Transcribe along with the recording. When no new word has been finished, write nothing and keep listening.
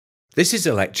This is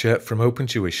a lecture from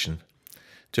OpenTuition.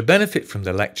 To benefit from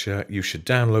the lecture, you should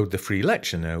download the free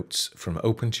lecture notes from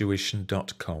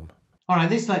opentuition.com. Alright,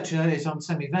 this lecture is on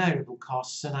semi-variable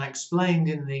costs, and I explained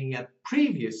in the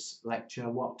previous lecture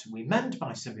what we meant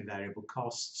by semi-variable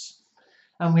costs,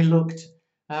 and we looked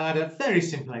at a very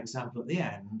simple example at the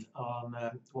end on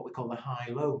what we call the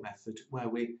high-low method, where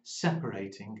we're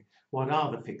separating what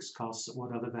are the fixed costs and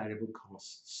what are the variable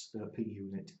costs per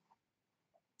unit.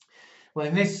 Well,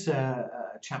 in this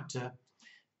chapter,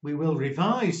 we will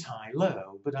revise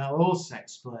high-low, but I'll also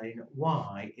explain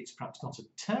why it's perhaps not a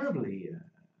terribly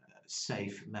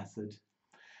safe method.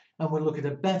 And we'll look at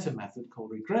a better method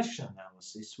called regression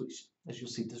analysis, which, as you'll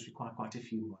see, does require quite a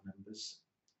few more numbers.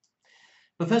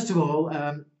 But first of all,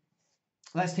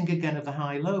 let's think again of the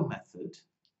high-low method.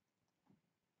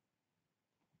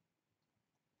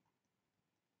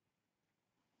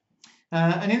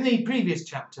 And in the previous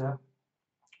chapter,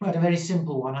 we had a very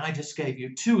simple one. I just gave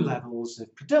you two levels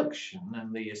of production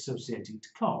and the associated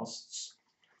costs.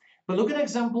 But look at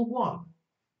example 1.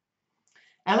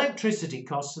 Electricity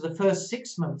costs for the first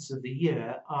 6 months of the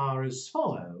year are as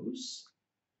follows.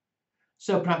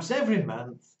 So perhaps every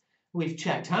month we've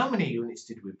checked how many units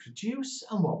did we produce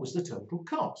and what was the total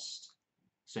cost.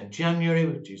 So in January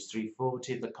we produced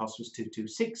 340, the cost was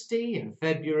 260. In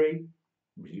February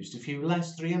we produced a few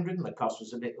less, 300, and the cost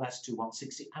was a bit less,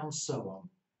 160, and so on.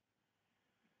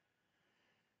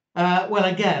 Well,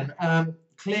 again,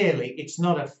 clearly it's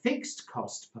not a fixed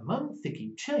cost per month, they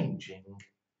keep changing.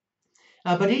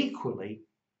 But equally,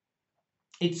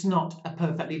 it's not a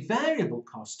perfectly variable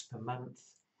cost per month.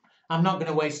 I'm not going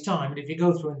to waste time, but if you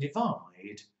go through and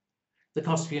divide, the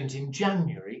cost per unit in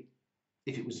January,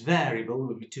 if it was variable, it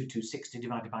would be 2260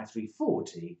 divided by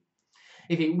 340.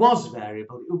 If it was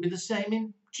variable, it would be the same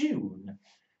in June.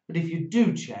 But if you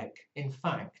do check, in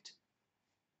fact,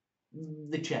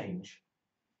 they change.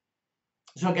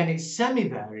 So again, it's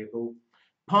semi-variable.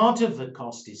 Part of the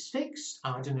cost is fixed.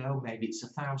 I don't know, maybe it's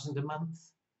 $1,000 a month.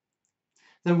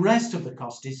 The rest of the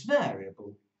cost is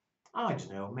variable. I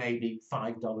don't know, maybe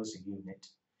 $5 a unit.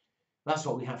 That's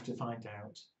what we have to find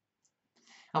out.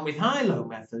 And with high-low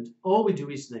method, all we do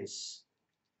is this.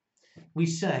 We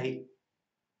say,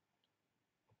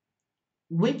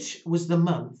 which was the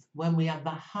month when we had the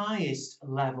highest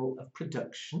level of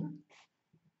production?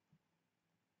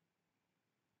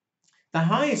 The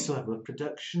highest level of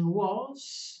production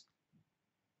was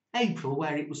April,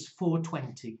 where it was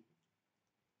 420.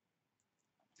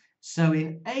 So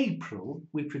in April,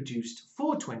 we produced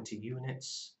 420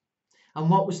 units. And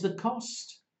what was the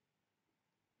cost?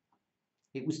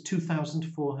 It was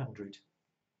 2,400.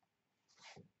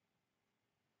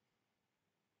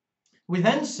 We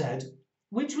then said,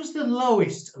 which was the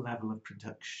lowest level of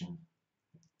production?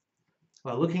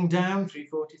 Well, looking down,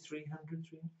 340, 300,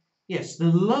 300. Yes,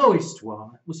 the lowest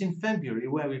one was in February,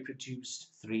 where we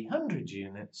produced 300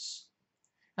 units,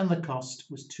 and the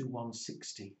cost was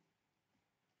 2,160.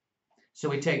 So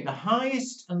we take the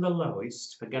highest and the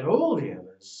lowest, forget all the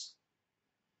others,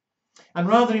 and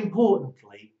rather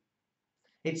importantly,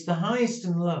 it's the highest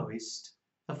and lowest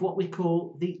of what we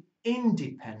call the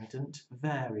independent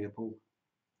variable.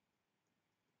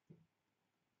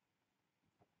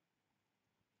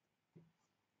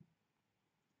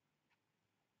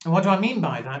 And what do I mean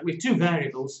by that? With two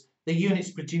variables, the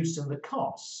units produced and the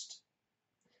cost.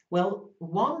 Well,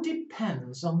 one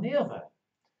depends on the other.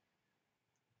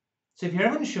 So if you're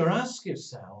unsure, ask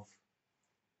yourself,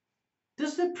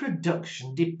 does the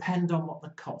production depend on what the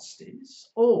cost is?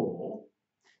 Or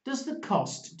does the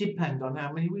cost depend on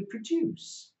how many we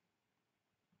produce?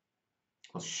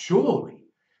 Well, surely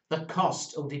the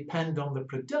cost will depend on the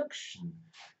production.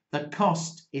 The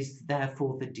cost is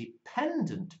therefore the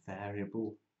dependent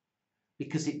variable,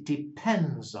 because it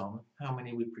depends on how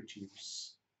many we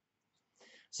produce.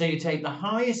 So you take the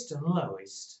highest and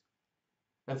lowest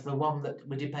of the one that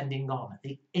we're depending on,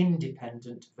 the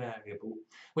independent variable,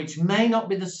 which may not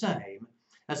be the same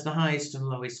as the highest and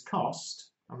lowest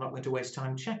cost. I'm not going to waste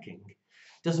time checking.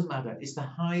 Doesn't matter, it's the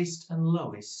highest and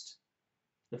lowest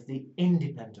of the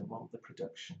independent one, the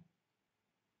production.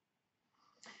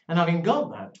 And having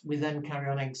got that, we then carry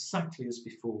on exactly as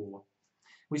before.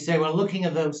 We say, well, looking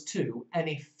at those two,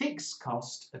 any fixed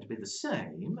cost would be the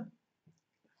same.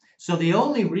 So the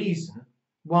only reason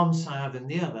one's higher than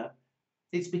the other,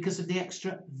 it's because of the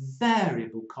extra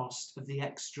variable cost of the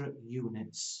extra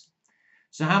units.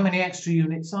 So how many extra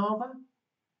units are there?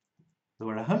 There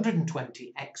were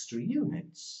 120 extra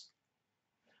units.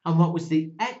 And what was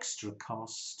the extra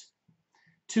cost?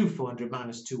 2,400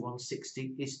 minus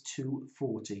 2,160 is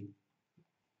 240.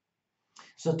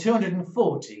 So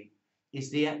 240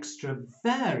 is the extra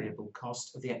variable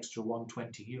cost of the extra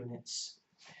 120 units,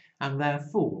 and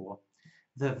therefore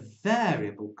the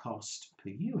variable cost per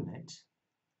unit,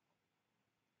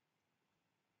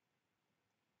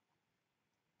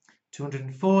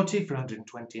 240 for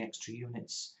 120 extra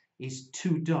units, is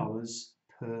 $2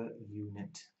 per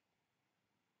unit.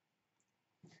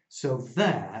 So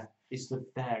there is the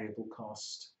variable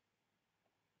cost.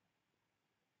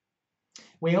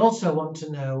 We also want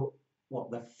to know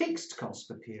what the fixed cost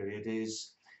per period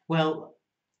is. Well,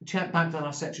 check back to the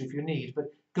last section if you need, but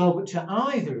go to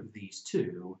either of these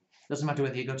two. Doesn't matter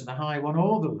whether you go to the high one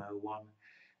or the low one.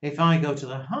 If I go to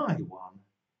the high one,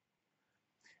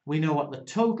 we know what the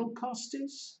total cost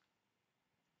is,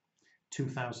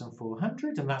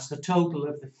 2,400, and that's the total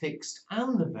of the fixed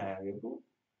and the variable.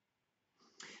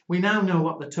 We now know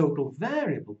what the total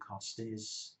variable cost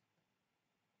is.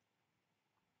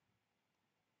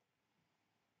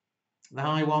 The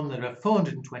high one, there are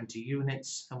 420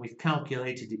 units, and we've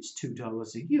calculated it's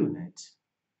 $2 a unit,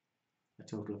 a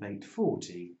total of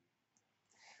 840.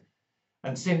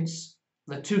 And since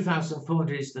the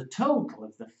 2,400 is the total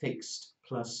of the fixed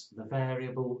plus the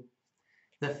variable,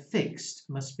 the fixed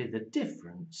must be the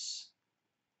difference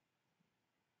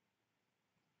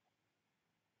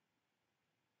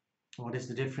what is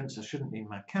the difference? I shouldn't need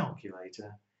my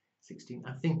calculator. 16,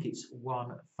 I think it's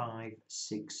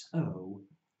 1560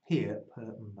 here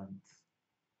per month.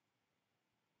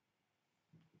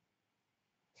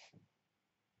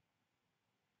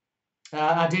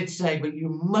 I did say, but you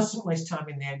mustn't waste time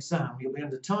in the exam. You'll be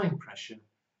under time pressure.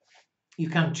 You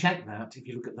can check that if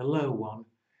you look at the low one.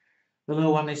 The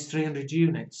low one is 300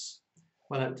 units.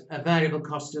 Well, at a variable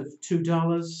cost of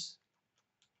 $2,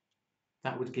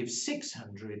 that would give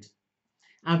 600.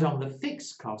 Add on the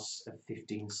fixed costs of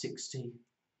 1560,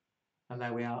 and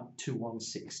there we are,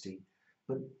 2160.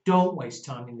 But don't waste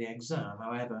time in the exam,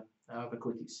 however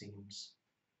quick it seems.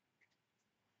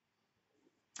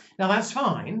 Now that's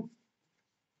fine.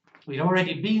 We'd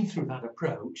already been through that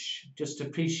approach. Just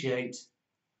appreciate,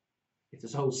 if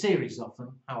there's a whole series of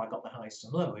them, how I got the highest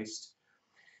and lowest.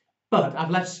 But I've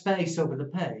left space over the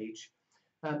page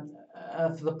for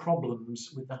the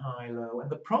problems with the high-low.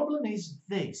 And the problem is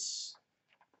this.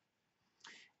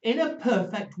 In a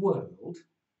perfect world,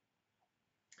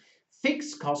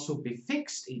 fixed costs will be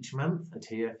fixed each month at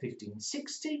here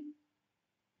 1560.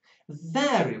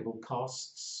 Variable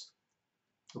costs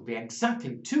will be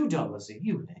exactly $2 a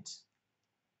unit.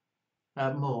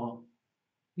 More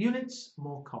units,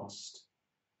 more cost.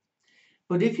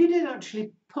 But if you did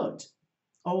actually put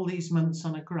all these months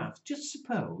on a graph, just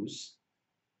suppose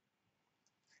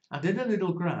I did a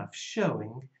little graph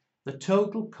showing the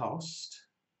total cost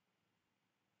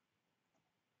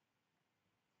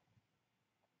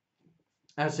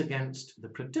as against the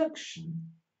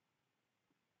production.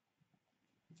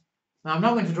 Now, I'm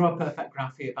not going to draw a perfect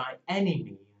graph here by any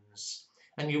means,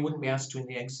 and you wouldn't be asked to in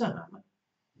the exam.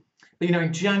 But you know,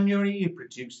 in January you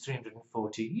produced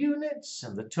 340 units,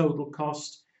 and the total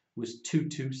cost was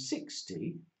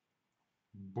 2260.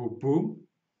 Boom, boom.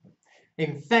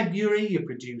 In February you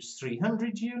produced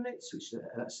 300 units, which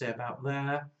let's say about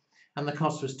there, and the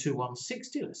cost was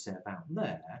 2160, let's say about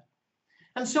there,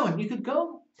 and so on. You could go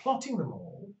on plotting them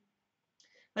all,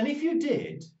 and if you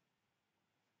did,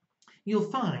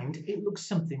 you'll find it looks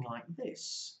something like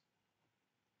this.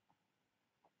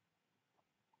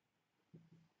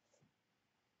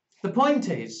 The point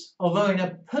is, although in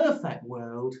a perfect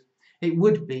world it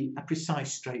would be a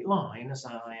precise straight line, as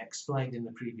I explained in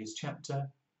the previous chapter,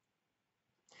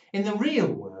 in the real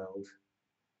world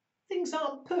things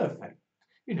aren't perfect.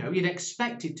 You know, you'd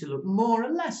expect it to look more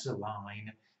or less a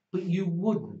line, but you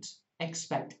wouldn't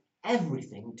expect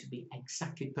everything to be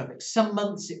exactly perfect. Some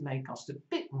months it may cost a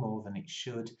bit more than it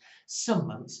should. Some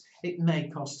months it may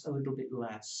cost a little bit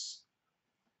less.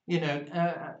 You know,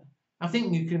 I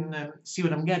think you can see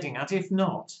what I'm getting at. If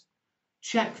not,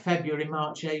 check February,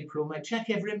 March, April,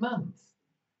 check every month.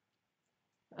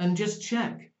 And just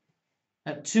check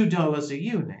at $2 a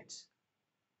unit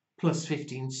plus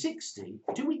 1560,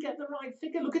 do we get the right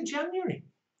figure? Look at January.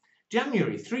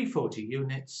 January, 340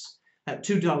 units. At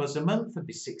 $2 a month would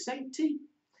be 680.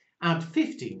 Add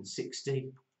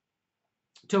 1560.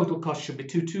 Total cost should be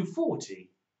 2240.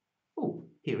 Oh,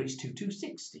 here it's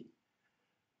 2260.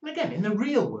 And again, in the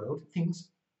real world,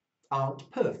 things aren't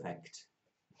perfect.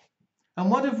 And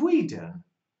what have we done?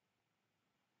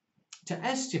 To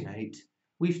estimate,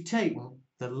 we've taken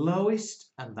the lowest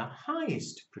and the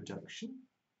highest production,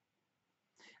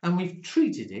 and we've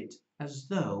treated it as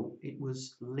though it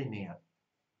was linear.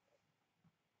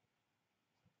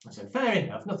 I said, fair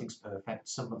enough, nothing's perfect.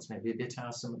 Some months may be a bit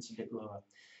higher, some months a bit lower.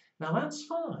 Now that's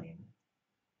fine.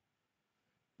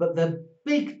 But the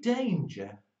big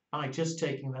danger by just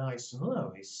taking the highest and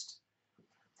lowest,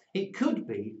 it could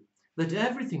be that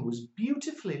everything was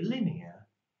beautifully linear,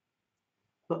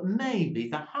 but maybe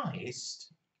the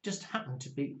highest just happened to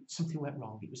be, something went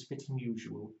wrong, it was a bit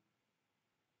unusual.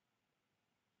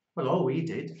 Well, all we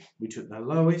did, we took the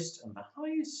lowest and the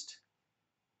highest.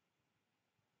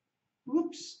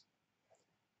 Whoops.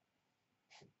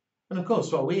 And of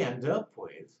course, what we end up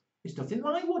with is nothing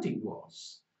like what it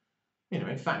was.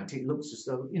 In fact, it looks as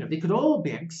though, they could all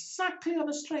be exactly on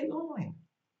a straight line.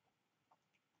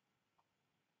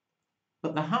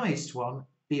 But the highest one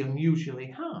be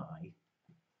unusually high.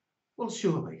 Well,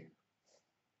 surely,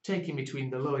 taking between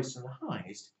the lowest and the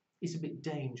highest is a bit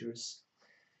dangerous.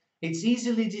 It's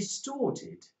easily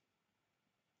distorted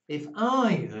if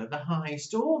either the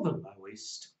highest or the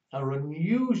lowest are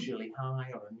unusually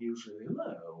high or unusually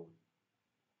low.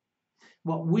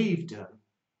 What we've done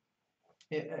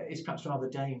is perhaps rather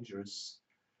dangerous.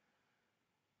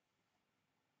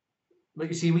 But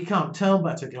you see, we can't tell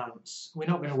at a glance. We're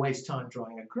not going to waste time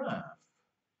drawing a graph.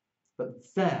 But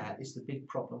there is the big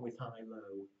problem with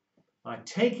high-low. By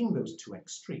taking those two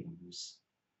extremes,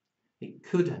 it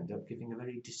could end up giving a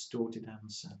very distorted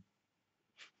answer.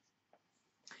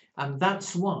 And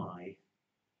that's why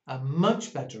a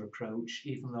much better approach,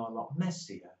 even though a lot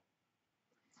messier,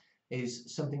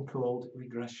 is something called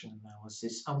regression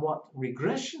analysis. And what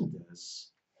regression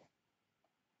does,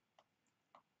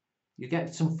 you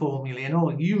get some formulae, and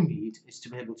all you need is to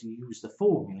be able to use the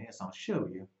formulae, as I'll show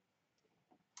you.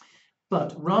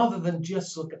 But rather than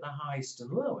just look at the highest and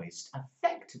lowest,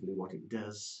 effectively what it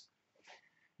does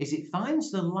is it finds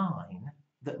the line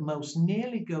that most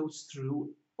nearly goes through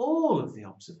all of the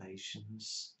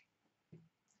observations.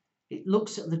 It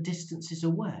looks at the distances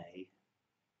away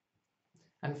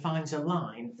and finds a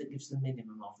line that gives the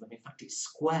minimum of them. In fact, it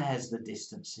squares the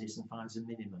distances and finds a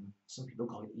minimum. Some people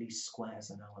call it least squares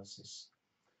analysis.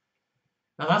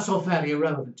 Now that's all fairly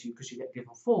irrelevant to you because you get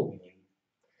given formulae.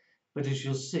 But as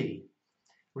you'll see,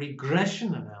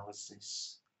 regression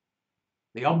analysis,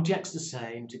 the object's the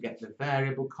same to get the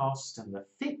variable cost and the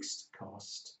fixed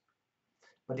cost.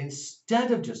 But instead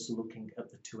of just looking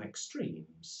at the two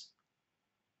extremes,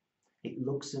 it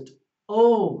looks at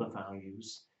all the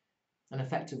values and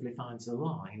effectively finds a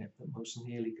line that most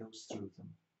nearly goes through them.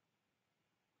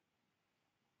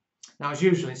 Now, as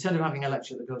usual, instead of having a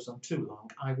lecture that goes on too long,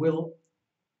 I will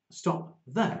stop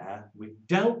there. We've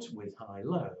dealt with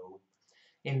high-low.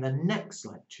 In the next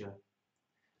lecture,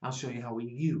 I'll show you how we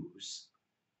use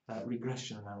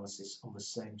regression analysis on the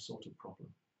same sort of problem.